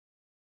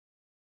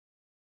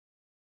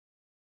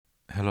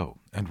Hello,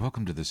 and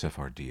welcome to this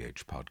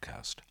FRDH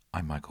podcast.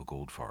 I'm Michael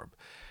Goldfarb.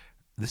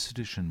 This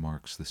edition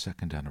marks the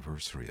second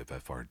anniversary of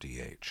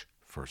FRDH,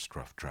 First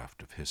Rough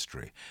Draft of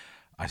History.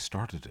 I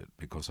started it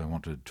because I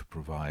wanted to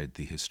provide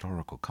the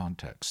historical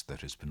context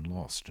that has been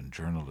lost in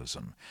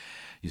journalism.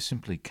 You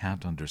simply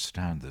can't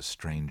understand this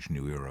strange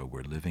new era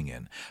we're living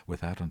in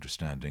without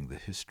understanding the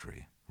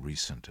history,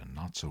 recent and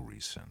not so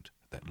recent,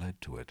 that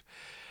led to it.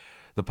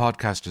 The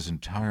podcast is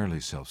entirely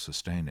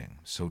self-sustaining,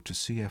 so to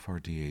see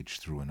FRDH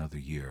through another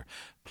year,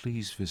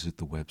 please visit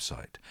the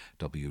website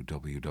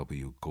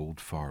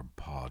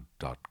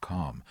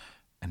www.goldfarbpod.com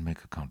and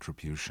make a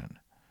contribution.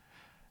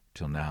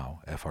 Till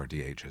now,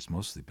 FRDH has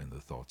mostly been the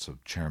thoughts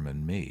of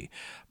Chairman me,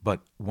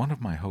 but one of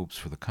my hopes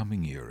for the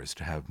coming year is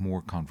to have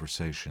more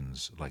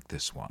conversations like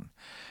this one.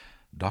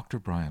 Dr.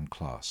 Brian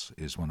Klaas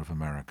is one of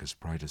America's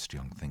brightest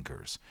young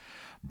thinkers.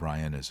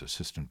 Brian is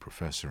assistant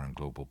professor in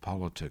global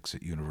politics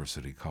at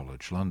University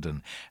College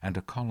London and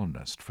a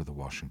columnist for The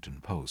Washington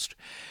Post.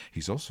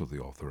 He's also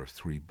the author of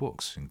 3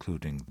 books,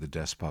 including The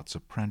Despot's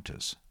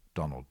Apprentice,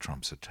 Donald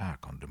Trump's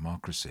Attack on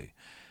Democracy.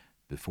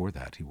 Before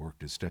that, he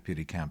worked as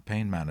deputy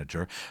campaign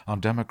manager on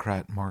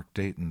Democrat Mark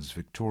Dayton's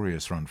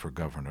victorious run for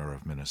governor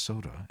of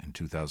Minnesota in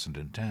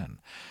 2010.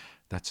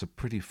 That's a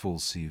pretty full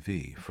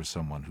CV for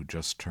someone who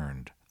just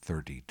turned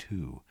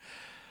 32.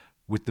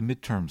 With the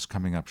midterms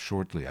coming up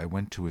shortly, I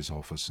went to his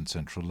office in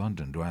central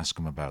London to ask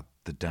him about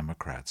the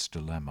Democrats'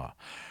 dilemma.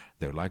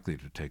 They're likely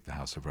to take the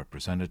House of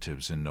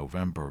Representatives in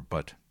November,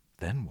 but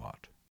then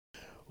what?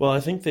 Well, I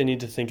think they need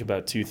to think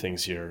about 2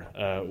 things here.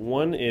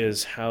 One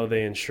is how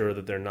they ensure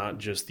that they're not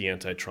just the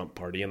anti-Trump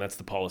party, and that's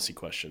the policy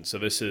question. So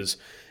this is,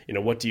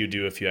 what do you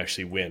do if you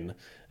actually win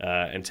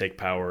and take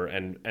power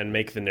and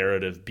make the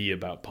narrative be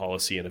about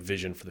policy and a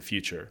vision for the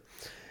future?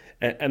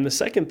 And the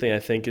second thing, I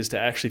think, is to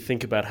actually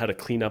think about how to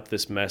clean up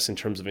this mess in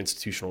terms of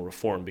institutional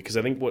reform, because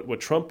I think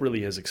what Trump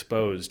really has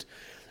exposed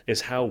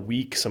is how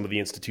weak some of the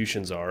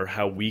institutions are,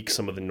 how weak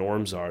some of the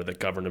norms are that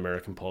govern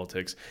American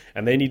politics,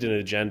 and they need an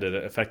agenda to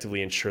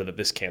effectively ensure that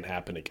this can't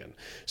happen again.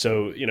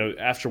 So,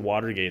 after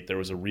Watergate, there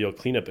was a real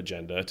cleanup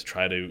agenda to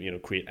try to,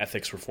 create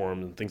ethics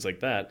reform and things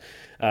like that.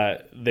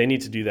 They need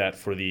to do that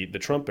for the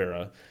Trump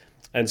era.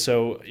 And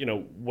so,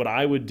 what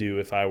I would do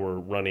if I were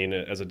running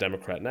as a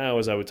Democrat now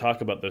is I would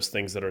talk about those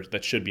things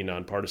that should be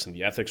nonpartisan,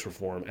 the ethics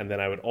reform, and then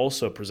I would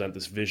also present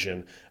this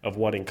vision of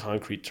what, in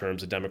concrete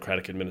terms, a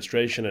Democratic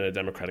administration and a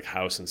Democratic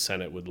House and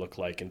Senate would look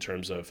like in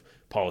terms of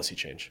policy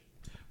change.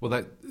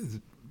 Well,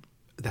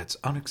 that's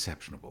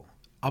unexceptionable.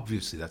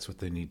 Obviously, that's what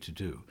they need to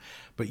do.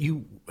 But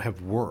you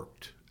have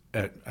worked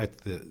at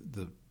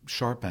the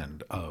sharp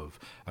end of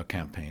a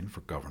campaign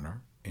for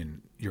governor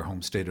in your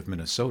home state of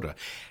Minnesota.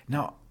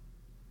 Now,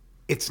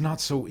 it's not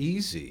so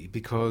easy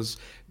because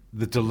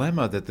the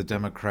dilemma that the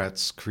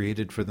Democrats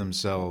created for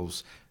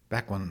themselves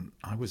back when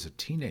I was a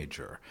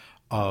teenager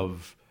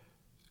of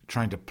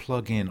trying to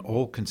plug in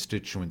all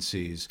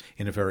constituencies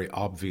in a very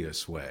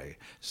obvious way,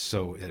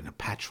 so in a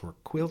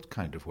patchwork quilt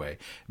kind of way,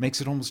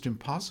 makes it almost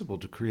impossible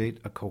to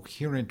create a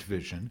coherent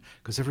vision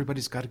because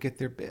everybody's got to get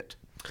their bit.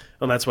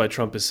 And that's why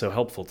Trump is so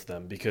helpful to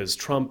them, because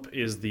Trump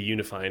is the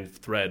unifying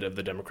thread of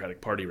the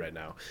Democratic Party right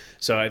now.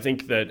 So I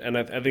think that, and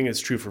I think it's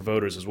true for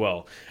voters as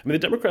well. I mean, the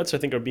Democrats, I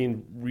think, are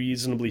being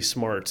reasonably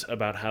smart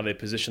about how they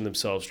position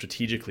themselves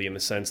strategically, in the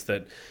sense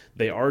that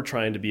they are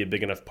trying to be a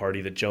big enough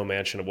party that Joe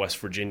Manchin of West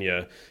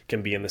Virginia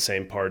can be in the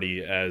same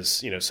party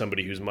as,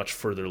 somebody who's much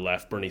further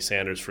left, Bernie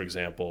Sanders, for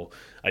example,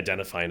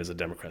 identifying as a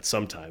Democrat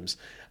sometimes.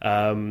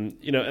 And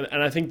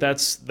I think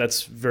that's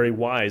very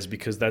wise,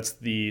 because that's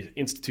the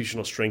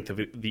institutional strength of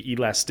the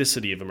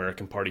elasticity of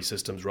American party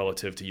systems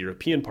relative to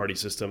European party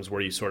systems,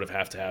 where you sort of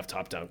have to have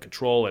top-down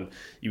control, and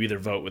you either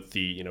vote with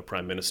the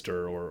prime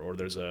minister or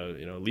there's a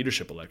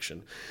leadership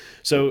election.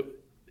 So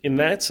in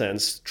that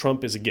sense,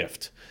 Trump is a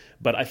gift.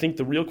 But I think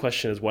the real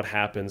question is what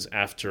happens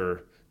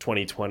after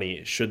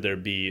 2020, should there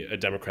be a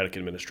Democratic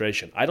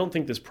administration. I don't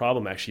think this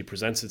problem actually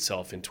presents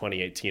itself in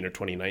 2018 or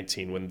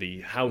 2019 when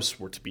the House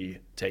were to be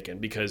taken,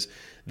 because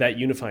that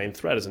unifying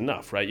thread is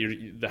enough, right?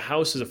 The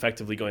House is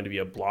effectively going to be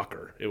a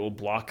blocker. It will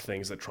block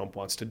things that Trump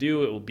wants to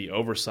do. It will be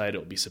oversight. It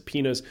will be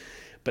subpoenas.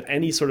 But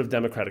any sort of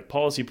Democratic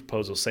policy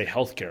proposal, say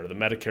healthcare, the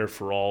Medicare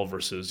for all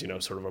versus,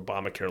 sort of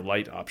Obamacare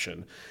light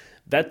option,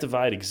 that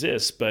divide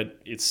exists, but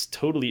it's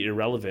totally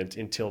irrelevant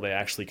until they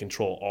actually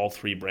control all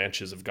 3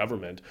 branches of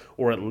government,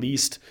 or at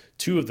least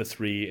 2 of the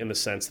 3, in the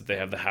sense that they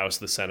have the House,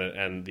 the Senate,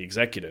 and the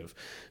executive.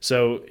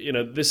 So,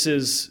 this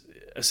is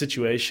a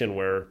situation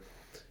where,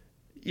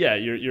 yeah,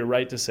 you're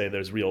right to say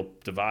there's real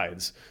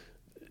divides.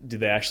 Do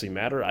they actually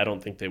matter? I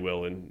don't think they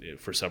will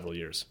for several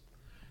years.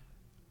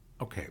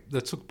 Okay,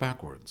 let's look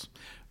backwards.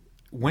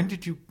 When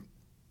did you,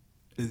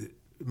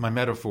 my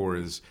metaphor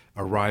is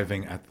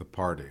arriving at the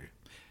party.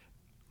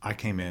 I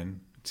came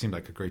in, it seemed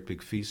like a great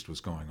big feast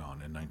was going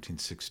on in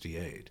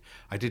 1968.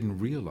 I didn't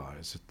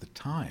realize at the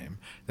time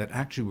that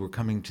actually we're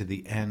coming to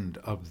the end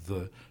of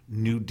the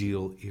New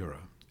Deal era,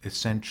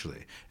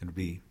 essentially. It would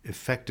be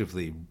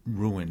effectively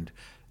ruined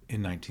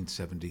in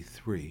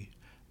 1973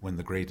 when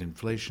the great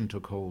inflation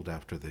took hold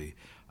after the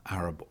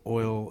Arab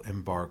oil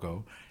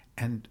embargo,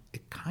 and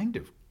it kind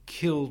of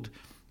killed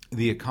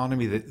the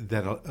economy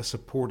that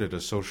supported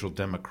a social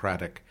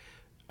democratic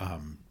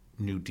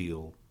New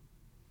Deal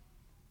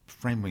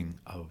framing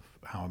of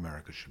how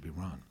America should be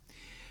run.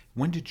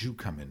 When did you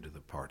come into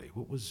the party?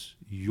 What was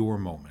your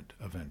moment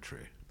of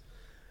entry?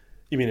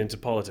 You mean into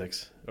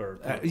politics, or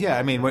yeah,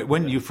 I mean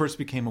when you first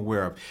became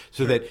aware of,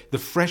 so that the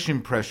fresh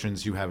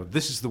impressions you have of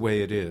this is the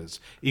way it is,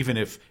 even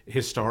if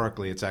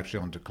historically it's actually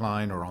on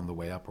decline or on the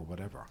way up or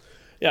whatever.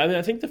 Yeah, I mean,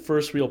 I think the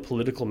first real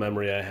political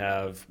memory I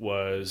have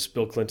was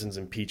Bill Clinton's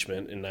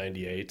impeachment in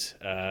 '98,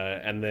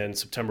 and then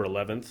September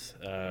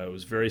 11th. It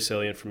was very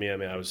salient for me. I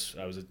mean, I was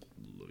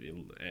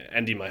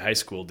ending my high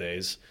school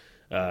days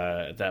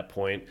at that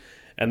point.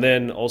 And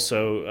then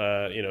also,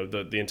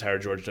 the entire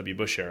George W.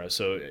 Bush era.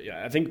 So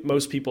yeah, I think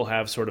most people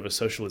have sort of a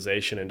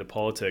socialization into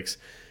politics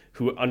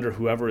under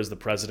whoever is the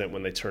president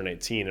when they turn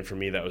 18. And for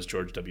me, that was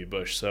George W.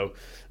 Bush. So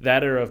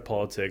that era of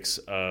politics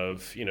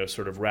of,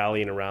 sort of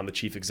rallying around the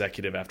chief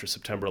executive after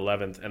September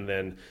 11th, and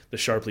then the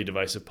sharply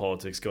divisive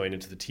politics going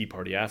into the Tea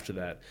Party after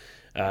that,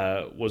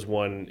 was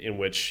one in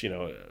which,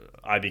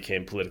 I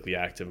became politically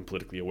active and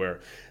politically aware.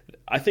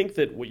 I think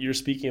that what you're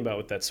speaking about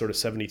with that sort of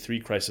 73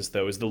 crisis,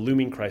 though, is the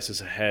looming crisis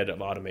ahead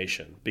of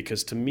automation.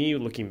 Because to me,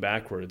 looking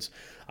backwards,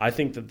 I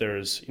think that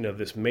there's,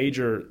 this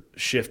major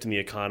shift in the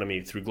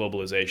economy through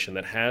globalization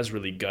that has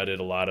really gutted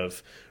a lot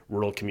of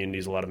rural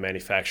communities, a lot of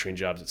manufacturing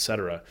jobs, et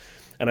cetera.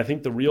 And I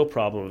think the real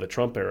problem of the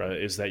Trump era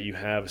is that you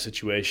have a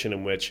situation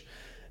in which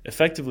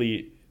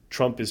effectively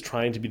Trump is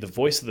trying to be the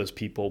voice of those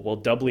people while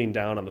doubling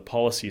down on the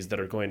policies that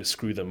are going to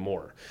screw them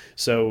more.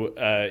 So,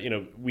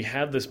 we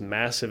have this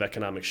massive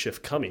economic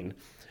shift coming,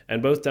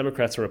 and both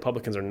Democrats and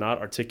Republicans are not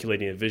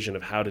articulating a vision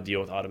of how to deal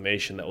with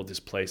automation that will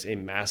displace a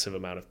massive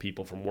amount of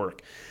people from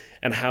work,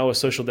 and how a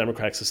social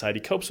democratic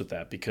society copes with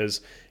that, because,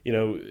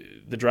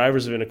 the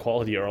drivers of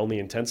inequality are only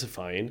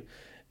intensifying.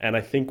 And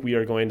I think we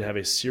are going to have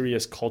a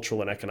serious cultural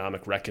and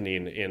economic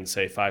reckoning in,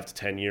 say, 5 to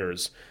 10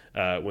 years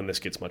when this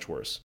gets much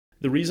worse.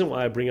 The reason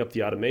why I bring up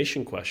the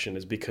automation question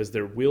is because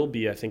there will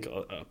be, I think,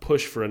 a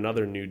push for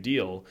another New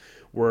Deal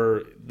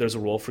where there's a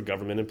role for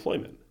government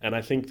employment. And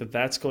I think that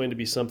that's going to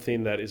be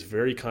something that is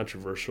very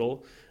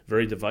controversial,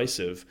 very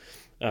divisive.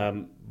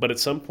 But at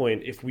some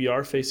point, if we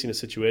are facing a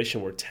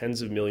situation where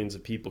tens of millions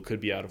of people could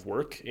be out of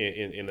work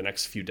in the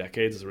next few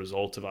decades as a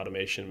result of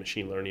automation,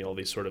 machine learning, all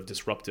these sort of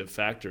disruptive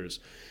factors,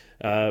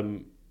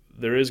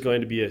 there is going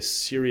to be a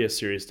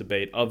serious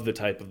debate of the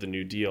type of the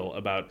New Deal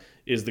about,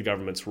 is the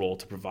government's role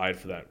to provide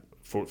for that,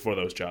 for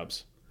those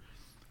jobs.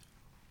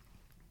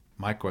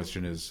 My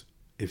question is,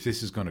 if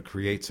this is going to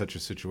create such a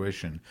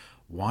situation,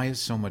 why is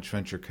so much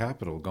venture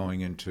capital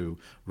going into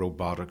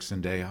robotics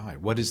and AI?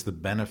 What is the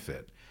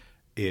benefit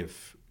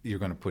if you're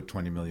going to put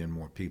 20 million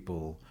more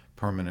people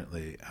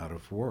permanently out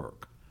of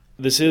work?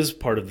 This is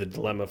part of the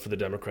dilemma for the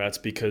Democrats,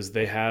 because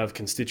they have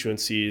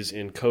constituencies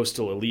in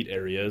coastal elite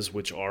areas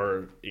which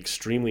are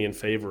extremely in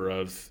favor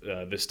of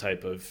this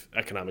type of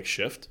economic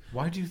shift.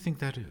 Why do you think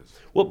that is?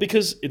 Well,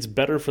 because it's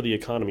better for the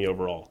economy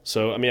overall.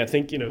 So, I mean, I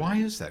think, Why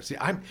is that? See,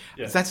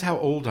 that's how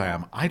old I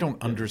am. I don't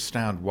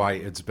understand why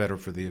it's better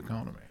for the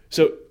economy.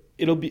 So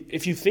it'll be,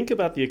 if you think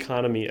about the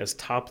economy as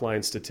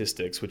top-line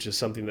statistics, which is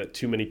something that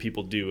too many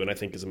people do and I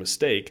think is a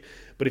mistake,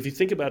 but if you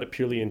think about it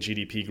purely in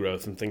GDP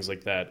growth and things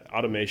like that,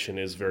 automation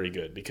is very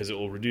good because it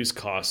will reduce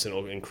costs and it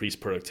will increase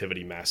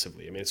productivity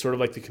massively. I mean, it's sort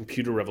of like the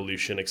computer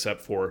revolution,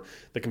 except for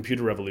the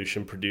computer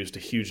revolution produced a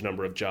huge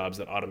number of jobs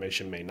that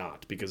automation may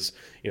not, because,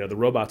 the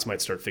robots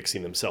might start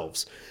fixing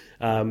themselves.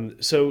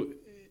 So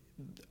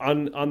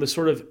on the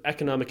sort of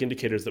economic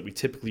indicators that we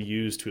typically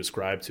use to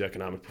ascribe to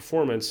economic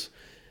performance,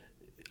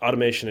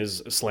 automation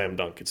is a slam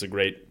dunk. It's a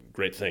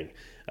great thing.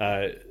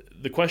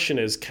 The question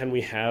is, can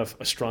we have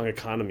a strong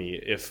economy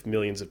if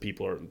millions of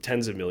people or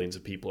tens of millions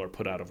of people are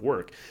put out of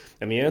work?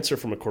 And the answer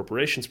from a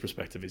corporation's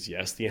perspective is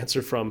yes. The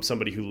answer from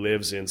somebody who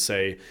lives in,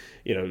 say,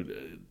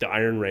 the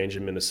Iron Range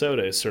in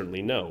Minnesota is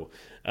certainly no.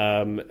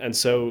 And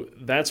so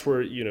that's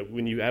where,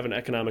 when you have an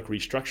economic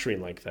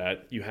restructuring like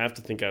that, you have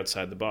to think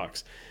outside the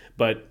box.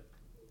 But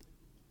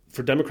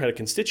for Democratic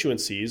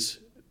constituencies,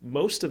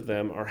 most of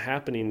them are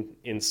happening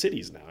in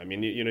cities now. I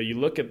mean, you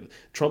look at,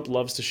 Trump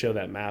loves to show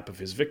that map of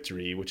his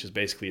victory, which is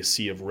basically a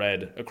sea of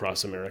red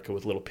across America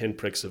with little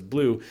pinpricks of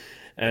blue.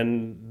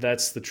 And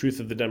that's the truth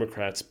of the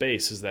Democrats'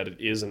 base, is that it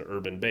is an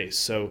urban base.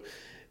 So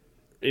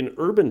in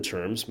urban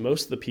terms,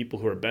 most of the people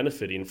who are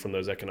benefiting from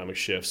those economic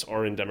shifts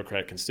are in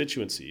Democratic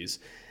constituencies.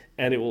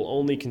 And it will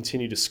only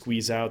continue to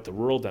squeeze out the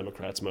rural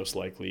Democrats, most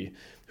likely,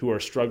 who are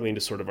struggling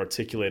to sort of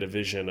articulate a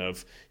vision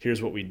of,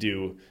 here's what we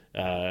do,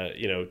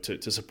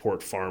 to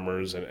support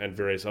farmers and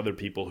various other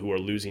people who are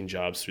losing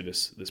jobs through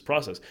this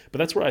process. But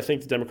that's where I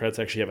think the Democrats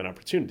actually have an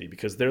opportunity,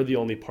 because they're the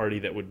only party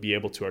that would be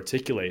able to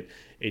articulate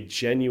a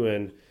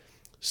genuine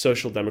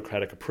social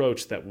democratic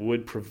approach that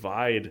would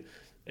provide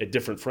a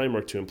different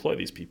framework to employ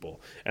these people.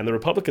 And the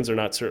Republicans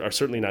are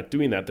certainly not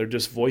doing that. They're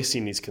just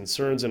voicing these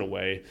concerns in a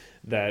way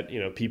that,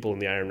 people in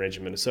the Iron Range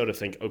of Minnesota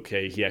think,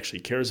 okay, he actually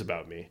cares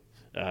about me.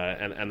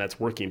 And that's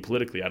working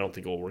politically. I don't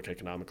think it will work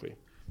economically.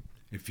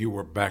 If you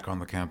were back on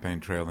the campaign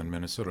trail in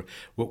Minnesota,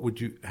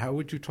 how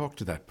would you talk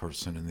to that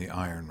person in the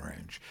Iron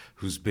Range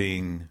who's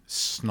being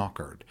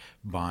snockered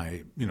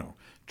by,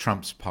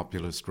 Trump's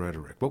populist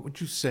rhetoric? What would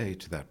you say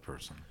to that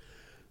person?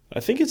 I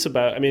think it's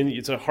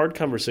a hard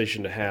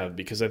conversation to have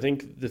because I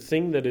think the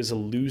thing that is a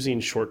losing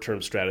short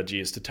term strategy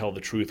is to tell the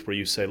truth, where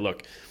you say,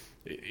 look,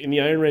 in the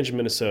Iron Range of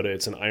Minnesota,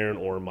 it's an iron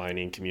ore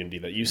mining community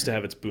that used to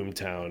have its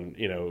boomtown,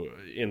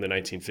 in the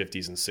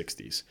 1950s and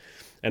 60s.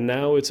 And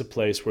now it's a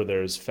place where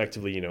there's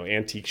effectively,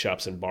 antique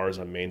shops and bars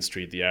on Main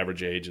Street. The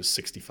average age is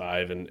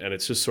 65, and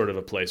it's just sort of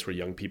a place where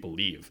young people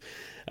leave.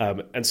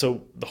 And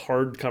so the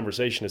hard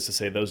conversation is to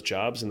say those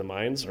jobs in the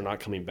mines are not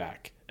coming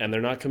back. And they're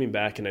not coming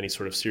back in any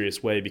sort of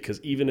serious way because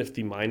even if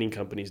the mining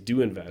companies do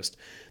invest,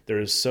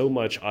 there is so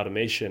much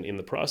automation in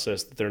the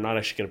process that they're not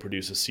actually going to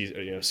produce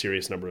a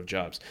serious number of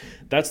jobs.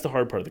 That's the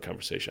hard part of the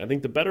conversation. I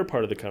think the better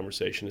part of the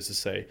conversation is to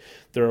say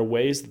there are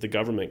ways that the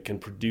government can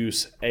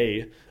produce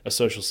a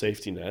social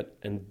safety net,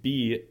 and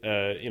B,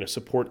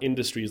 support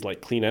industries like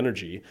clean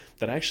energy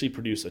that actually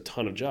produce a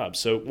ton of jobs.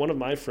 So one of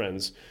my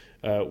friends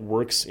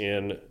works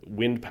in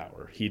wind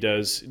power. He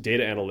does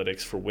data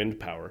analytics for wind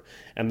power,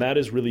 and that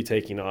is really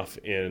taking off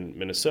in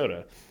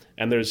Minnesota.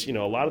 And there's, a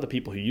lot of the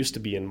people who used to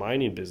be in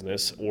mining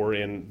business or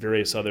in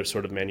various other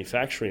sort of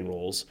manufacturing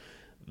roles,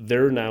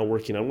 they're now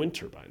working on wind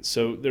turbines.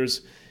 So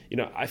there's,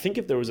 I think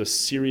if there was a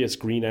serious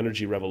green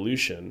energy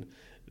revolution,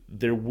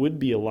 there would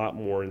be a lot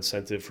more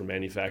incentive for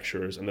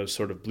manufacturers and those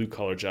sort of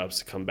blue-collar jobs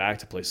to come back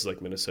to places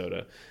like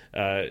Minnesota.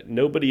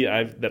 Nobody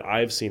that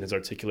I've seen has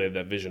articulated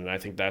that vision, and I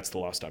think that's the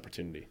lost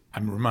opportunity.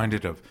 I'm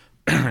reminded of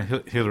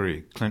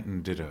Hillary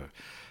Clinton did a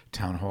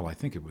town hall. I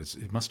think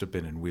it must have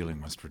been in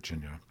Wheeling, West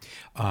Virginia.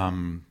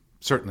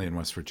 Certainly in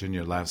West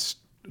Virginia last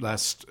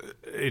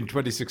in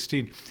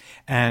 2016,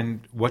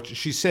 and what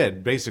she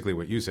said, basically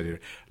what you said here,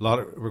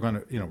 we're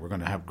going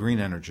to have green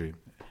energy.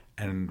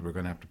 And we're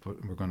going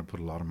to put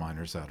a lot of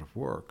miners out of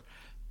work,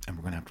 and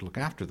we're going to have to look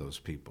after those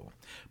people.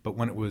 But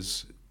when it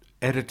was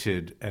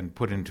edited and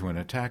put into an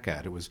attack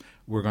ad, it was,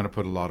 we're going to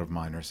put a lot of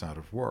miners out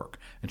of work.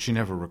 And she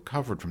never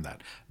recovered from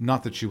that.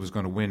 Not that she was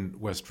going to win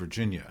West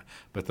Virginia,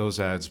 but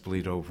those ads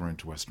bleed over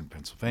into western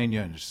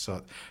Pennsylvania and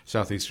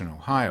southeastern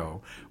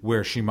Ohio,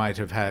 where she might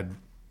have had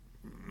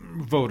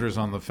voters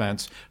on the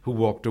fence who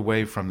walked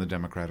away from the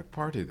Democratic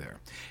Party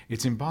there.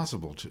 It's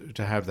impossible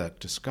to have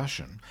that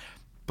discussion.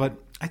 But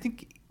I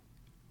think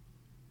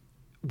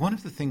one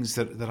of the things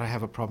that I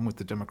have a problem with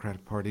the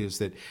Democratic Party is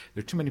that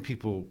there are too many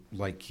people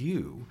like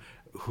you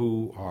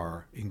who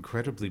are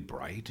incredibly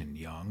bright and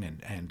young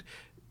and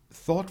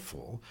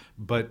thoughtful,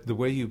 but the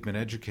way you've been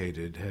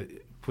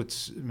educated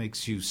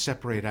makes you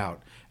separate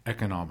out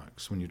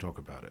economics when you talk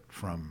about it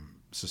from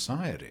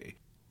society.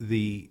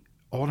 The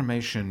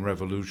automation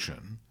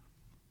revolution,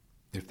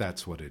 if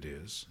that's what it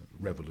is,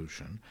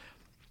 revolution,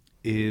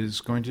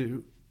 is going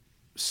to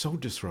so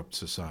disrupt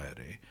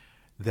society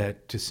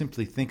that to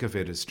simply think of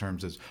it as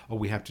terms as,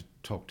 we have to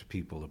talk to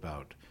people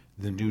about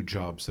the new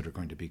jobs that are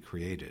going to be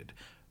created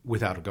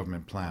without a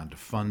government plan to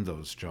fund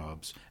those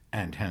jobs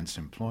and hence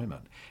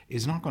employment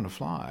is not going to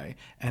fly,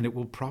 and it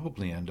will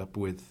probably end up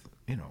with,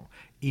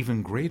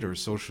 even greater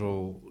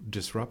social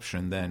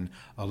disruption than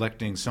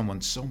electing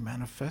someone so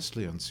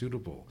manifestly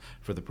unsuitable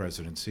for the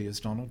presidency as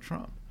Donald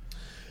Trump.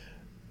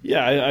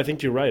 Yeah, I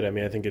think you're right.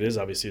 I think it is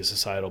obviously a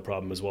societal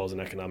problem as well as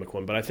an economic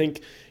one. But I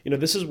think,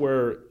 this is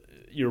where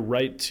you're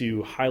right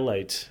to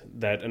highlight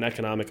that an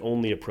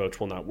economic-only approach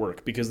will not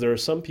work, because there are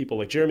some people,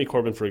 like Jeremy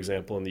Corbyn, for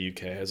example, in the UK,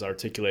 has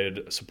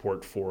articulated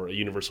support for a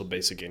universal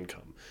basic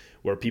income,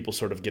 where people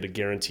sort of get a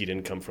guaranteed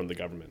income from the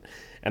government.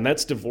 And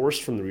that's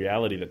divorced from the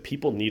reality that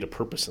people need a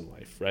purpose in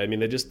life, right?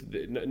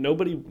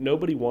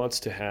 Nobody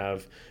wants to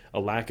have a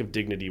lack of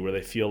dignity where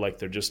they feel like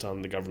they're just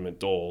on the government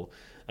dole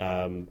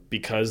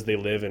because they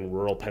live in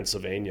rural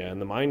Pennsylvania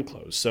and the mine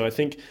closed. So I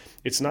think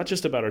it's not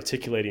just about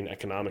articulating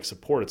economic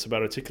support, it's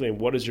about articulating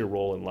what is your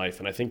role in life.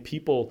 And I think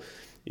people,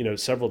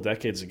 several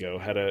decades ago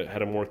had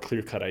a more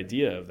clear-cut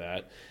idea of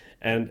that.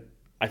 And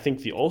I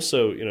think the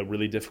also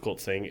really difficult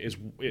thing is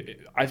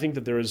I think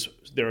that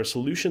there are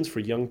solutions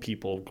for young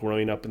people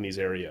growing up in these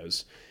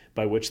areas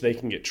by which they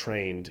can get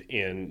trained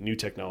in new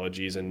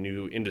technologies and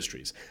new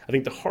industries. I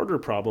think the harder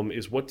problem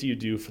is, what do you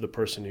do for the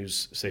person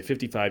who's, say,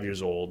 55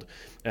 years old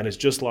and has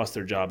just lost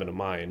their job in a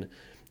mine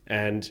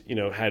and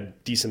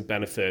had decent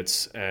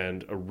benefits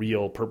and a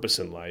real purpose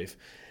in life,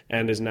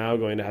 and is now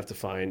going to have to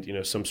find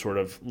some sort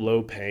of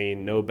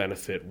low-paying,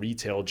 no-benefit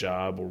retail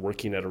job or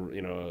working at a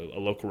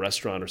local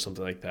restaurant or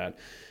something like that.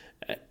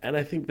 And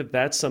I think that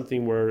that's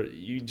something where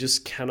you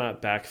just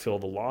cannot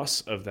backfill the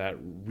loss of that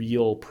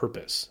real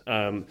purpose.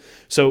 And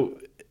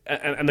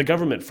the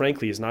government,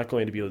 frankly, is not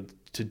going to be able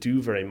to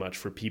do very much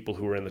for people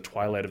who are in the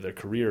twilight of their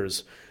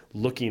careers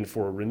looking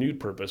for a renewed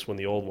purpose when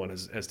the old one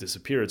has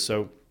disappeared.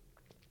 So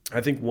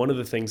I think one of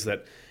the things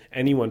that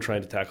anyone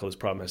trying to tackle this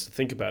problem has to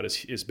think about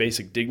is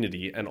basic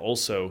dignity, and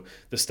also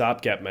the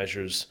stopgap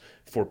measures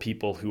for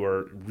people who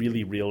are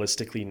really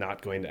realistically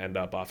not going to end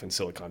up off in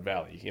Silicon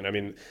Valley.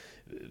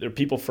 there are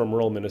people from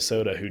rural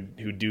Minnesota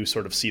who do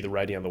sort of see the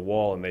writing on the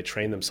wall and they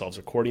train themselves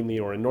accordingly.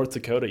 Or in North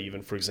Dakota,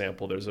 even, for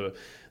example, there's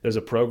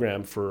a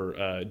program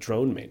for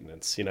drone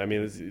maintenance. I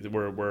mean,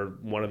 where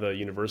one of the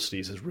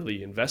universities has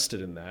really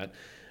invested in that.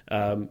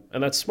 And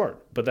that's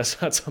smart, but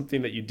that's not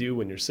something that you do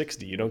when you're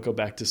 60. You don't go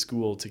back to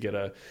school to get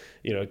a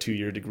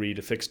 2-year degree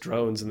to fix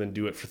drones and then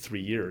do it for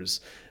 3 years.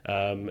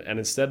 And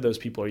instead, those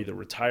people are either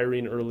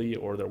retiring early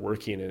or they're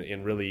working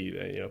in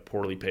really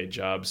poorly paid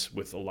jobs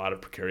with a lot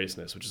of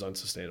precariousness, which is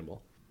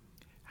unsustainable.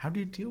 How do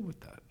you deal with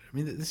that? I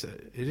mean,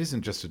 it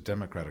isn't just a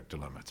Democratic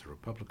dilemma; it's a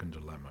Republican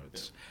dilemma.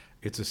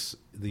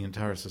 The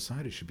entire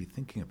society should be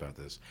thinking about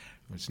this.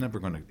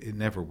 It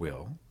never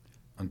will,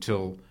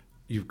 until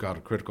you've got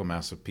a critical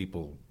mass of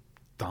people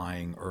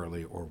dying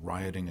early or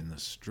rioting in the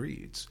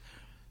streets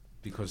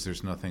because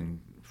there's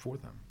nothing for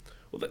them.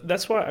 Well,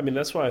 that's why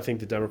I think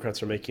the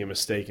Democrats are making a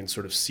mistake in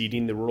sort of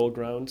ceding the rural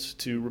ground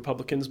to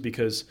Republicans,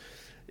 because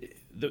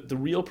the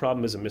real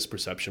problem is a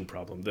misperception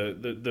problem.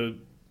 The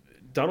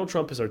Donald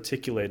Trump has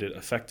articulated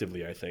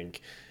effectively, I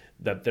think,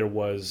 that there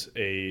was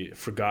a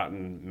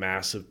forgotten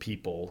mass of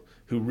people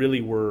who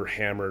really were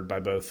hammered by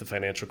both the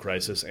financial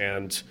crisis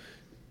and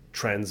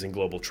trends in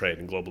global trade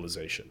and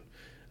globalization.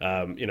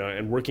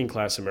 And working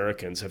class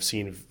Americans have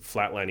seen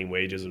flatlining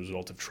wages as a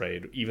result of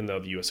trade, even though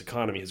the U.S.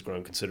 economy has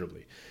grown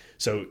considerably.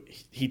 So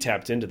he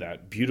tapped into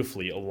that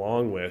beautifully,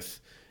 along with,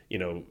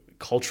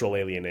 cultural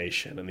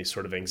alienation and these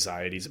sort of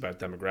anxieties about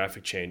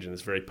demographic change in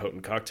this very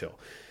potent cocktail.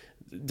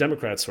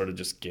 Democrats sort of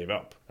just gave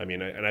up. I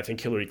mean, and I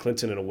think Hillary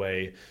Clinton, in a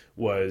way,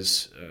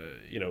 was,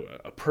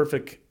 a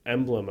perfect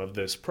emblem of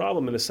this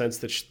problem, in the sense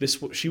that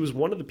she was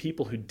one of the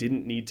people who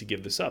didn't need to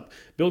give this up.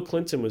 Bill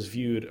Clinton was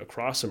viewed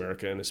across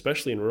America, and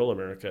especially in rural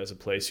America, as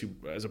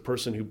a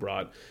person who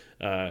brought,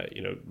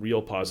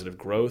 real positive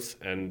growth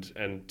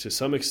and to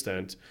some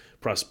extent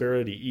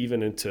prosperity,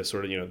 even into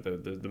sort of,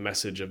 the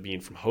message of being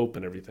from hope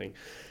and everything.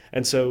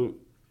 And so,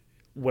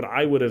 what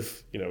I would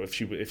have,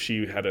 if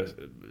she had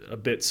a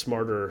bit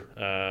smarter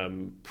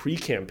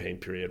pre-campaign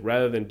period,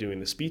 rather than doing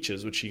the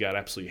speeches, which she got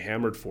absolutely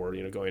hammered for,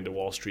 going to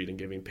Wall Street and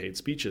giving paid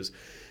speeches,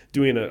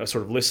 doing a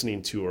sort of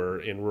listening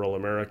tour in rural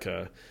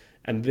America,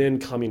 and then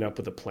coming up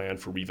with a plan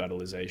for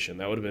revitalization.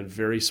 That would have been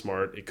very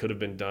smart. It could have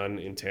been done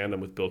in tandem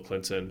with Bill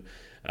Clinton.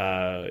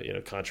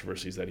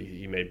 Controversies that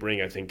he may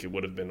bring, I think it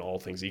would have been, all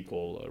things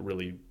equal, a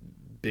really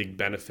big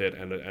benefit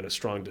and a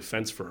strong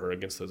defense for her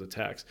against those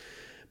attacks.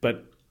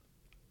 But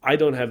I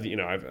don't have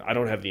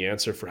the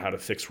answer for how to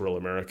fix rural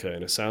America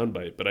in a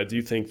soundbite, but I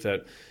do think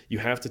that you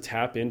have to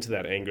tap into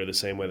that anger the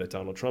same way that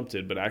Donald Trump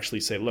did, but actually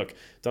say, look,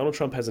 Donald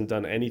Trump hasn't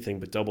done anything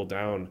but double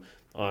down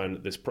on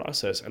this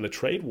process, and the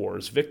trade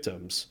wars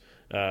victims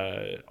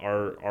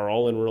are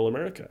all in rural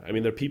America. I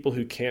mean, there are people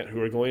who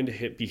are going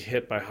to be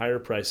hit by higher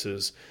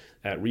prices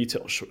at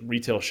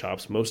retail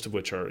shops, most of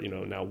which are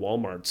now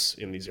Walmarts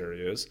in these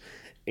areas.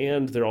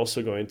 And they're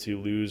also going to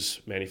lose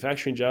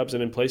manufacturing jobs.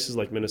 And in places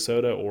like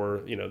Minnesota,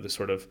 or the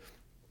sort of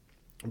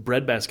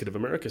breadbasket of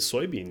America,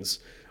 soybeans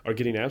are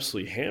getting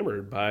absolutely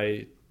hammered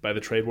by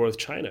the trade war with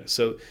China.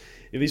 So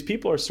these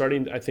people are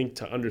starting, I think,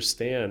 to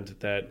understand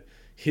that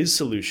his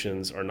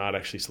solutions are not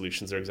actually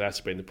solutions. They're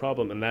exacerbating the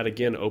problem. And that,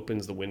 again,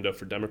 opens the window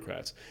for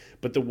Democrats.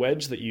 But the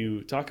wedge that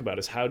you talk about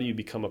is, how do you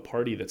become a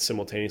party that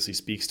simultaneously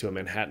speaks to a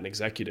Manhattan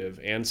executive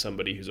and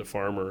somebody who's a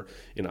farmer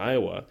in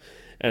Iowa?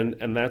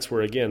 And that's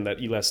where, again,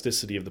 that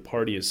elasticity of the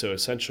party is so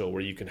essential,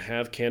 where you can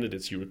have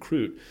candidates you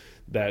recruit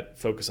that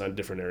focus on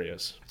different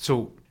areas.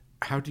 So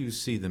how do you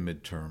see the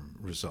midterm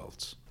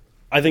results?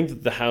 I think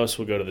that the House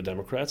will go to the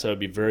Democrats. I would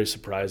be very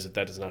surprised if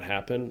that does not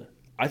happen.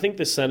 I think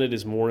the Senate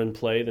is more in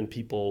play than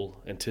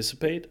people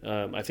anticipate.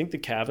 I think the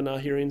Kavanaugh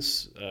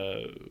hearings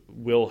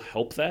will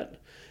help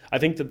that. I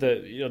think that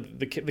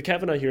the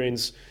Kavanaugh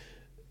hearings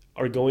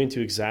are going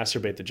to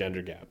exacerbate the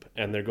gender gap,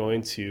 and they're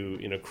going to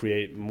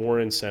create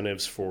more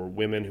incentives for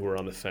women who are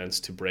on the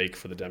fence to break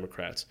for the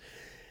Democrats.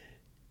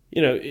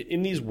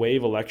 In these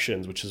wave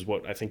elections, which is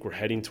what I think we're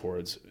heading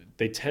towards,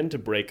 they tend to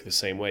break the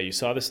same way. You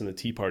saw this in the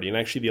Tea Party. And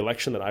actually, the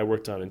election that I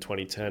worked on in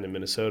 2010 in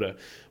Minnesota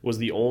was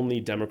the only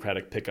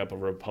Democratic pickup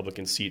of a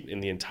Republican seat in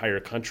the entire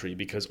country,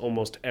 because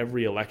almost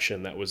every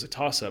election that was a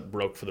toss-up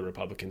broke for the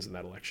Republicans in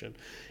that election.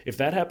 If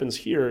that happens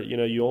here,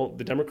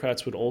 the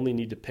Democrats would only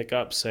need to pick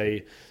up,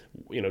 say,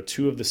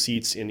 2 of the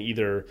seats in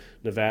either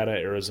Nevada,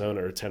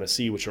 Arizona, or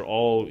Tennessee, which are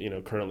all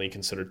currently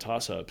considered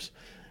toss-ups,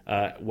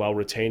 while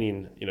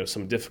retaining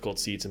some difficult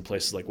seats in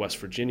places like West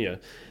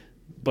Virginia.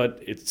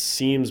 But it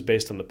seems,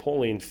 based on the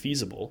polling,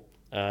 feasible,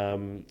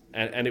 and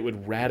it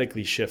would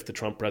radically shift the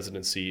Trump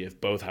presidency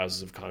if both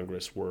houses of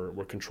Congress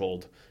were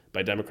controlled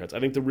by Democrats. I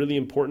think the really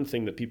important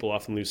thing that people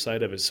often lose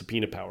sight of is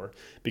subpoena power,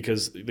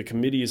 because the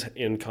committees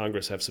in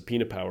Congress have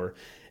subpoena power,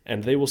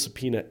 and they will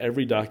subpoena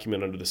every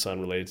document under the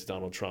sun related to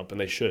Donald Trump, and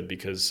they should,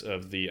 because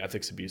of the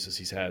ethics abuses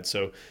he's had.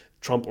 So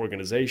Trump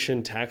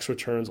Organization, tax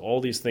returns,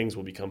 all these things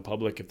will become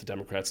public if the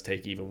Democrats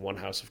take even one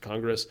house of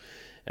Congress.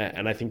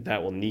 And I think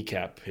that will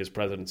kneecap his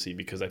presidency,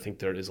 because I think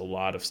there is a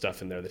lot of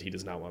stuff in there that he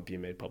does not want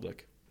being made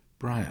public.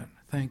 Brian,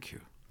 thank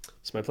you.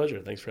 It's my pleasure.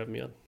 Thanks for having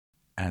me on.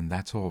 And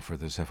that's all for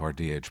this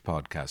FRDH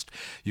podcast.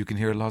 You can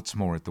hear lots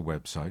more at the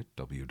website,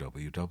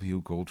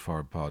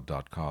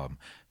 www.goldfarbpod.com.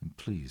 And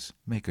please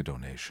make a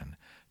donation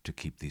to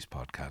keep these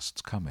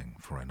podcasts coming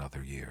for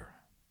another year.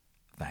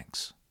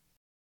 Thanks.